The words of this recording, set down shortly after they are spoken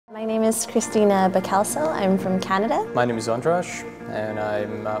My name is Cristina Bacalso. I'm from Canada. My name is Andras and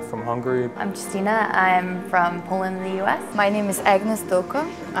I'm from Hungary. I'm Justyna. I'm from Poland in the US. My name is Agnes Doka.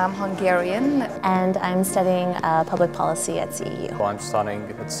 I'm Hungarian. And I'm studying public policy at CEU. I'm studying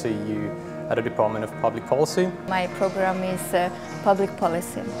at CEU at the Department of Public Policy. My program is public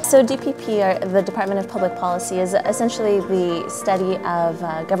policy. So DPP, or the Department of Public Policy, is essentially the study of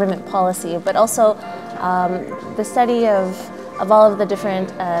government policy, but also the study of all of the different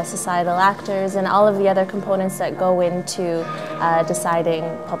societal actors and all of the other components that go into deciding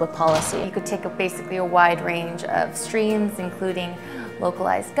public policy. You could take basically a wide range of streams, including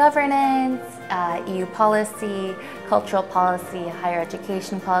localized governance, EU policy, cultural policy, higher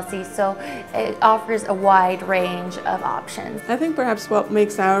education policy. So it offers a wide range of options. I think perhaps what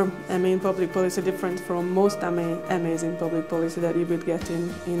makes our MA in public policy different from most MAs in public policy that you would get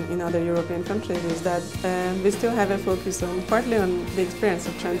in other European countries is that we still have a focus on partly on the experience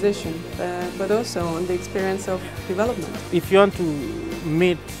of transition, but also on the experience of development. If you want to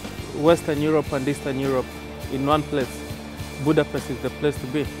meet Western Europe and Eastern Europe in one place, Budapest is the place to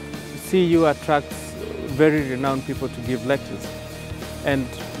be. CEU attracts very renowned people to give lectures, and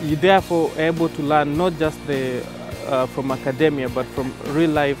you therefore are able to learn not just from academia but from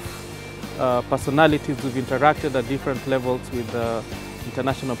real life personalities who've interacted at different levels with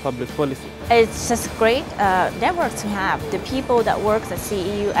international public policy. It's just great network to have. The people that work at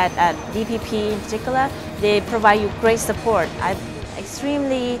CEU, at DPP in particular, they provide you great support. I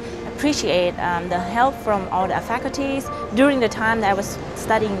extremely appreciate the help from all the faculties during the time that I was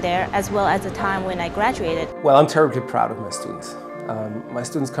studying there, as well as the time when I graduated. Well, I'm terribly proud of my students. My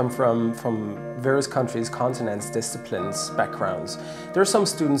students come from various countries, continents, disciplines, backgrounds. There are some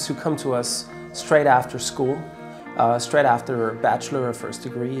students who come to us straight after school, straight after a bachelor or first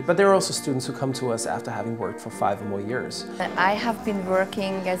degree, but there are also students who come to us after having worked for 5 or more years. I have been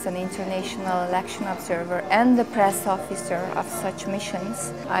working as an international election observer and the press officer of such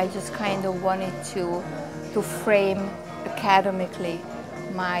missions. I just kind of wanted to frame academically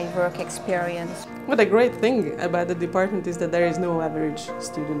my work experience. What a great thing about the department is that there is no average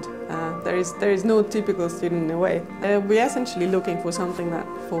student. There is no typical student in a way. We're essentially looking for something that,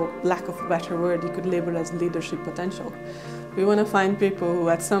 for lack of a better word, you could label as leadership potential. We want to find people who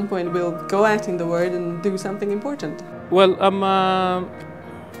at some point will go out in the world and do something important. Well, I'm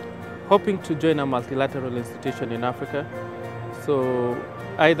hoping to join a multilateral institution in Africa. So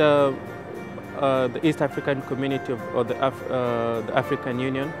either the East African Community or the African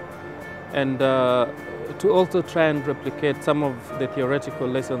Union, and to also try and replicate some of the theoretical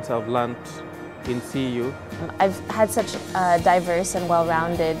lessons I've learned in CEU. I've had such a diverse and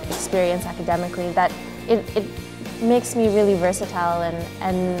well-rounded experience academically that it makes me really versatile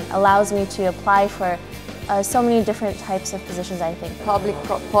and allows me to apply for so many different types of positions, I think. Public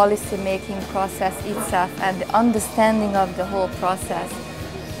policy making process itself and the understanding of the whole process,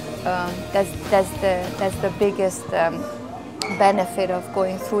 that's the biggest benefit of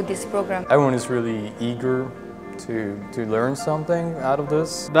going through this program. Everyone is really eager to learn something out of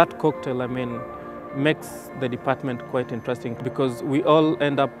this. That cocktail, I mean, makes the department quite interesting because we all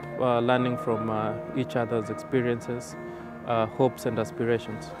end up learning from each other's experiences, hopes and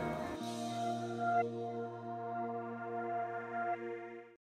aspirations.